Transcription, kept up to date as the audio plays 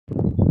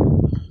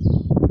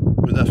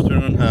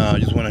afternoon. I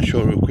just want to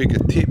show you a quick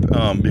tip.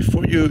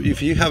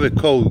 If you have a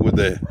code with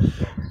the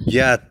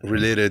IAT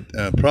related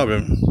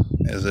problem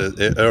as an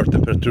air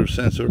temperature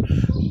sensor,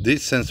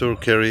 this sensor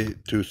carry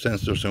two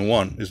sensors in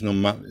one. It's no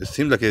map. It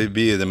seems like it'd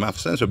be the MAP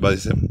sensor, but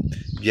it's a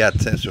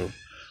IAT sensor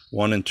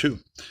 1 and 2.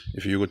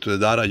 If you go to the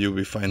data, you'll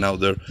be find out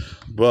there.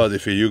 But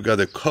if you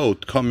got a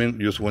code coming,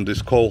 just when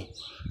this call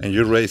and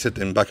you raise it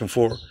and back and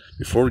forth,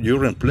 before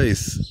you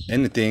replace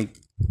anything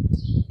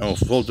or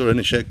filter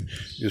any check,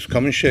 just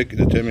come and check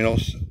the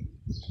terminals,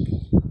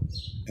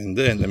 and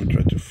then let me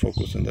try to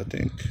focus on that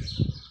thing.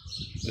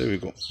 There we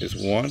go. It's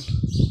one.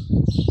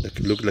 It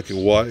look like a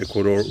Y,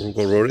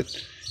 corroded.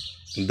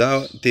 And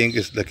that thing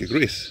is like a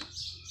grease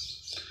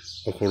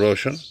or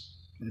corrosion.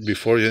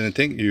 Before you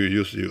anything, you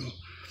use your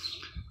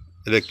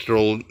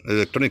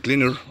electronic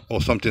cleaner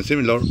or something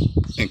similar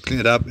and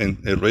clean it up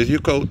and erase your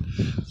code.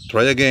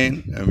 Try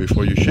again, and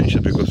before you change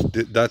it, because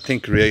that thing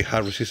create high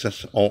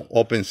resistance on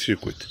open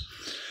circuit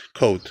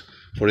code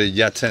for the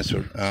IAT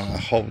sensor. I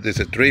hope there's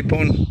a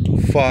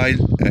 3.5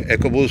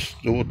 EcoBoost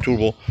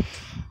turbo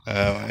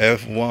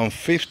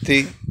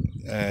F150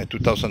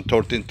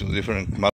 2013 to different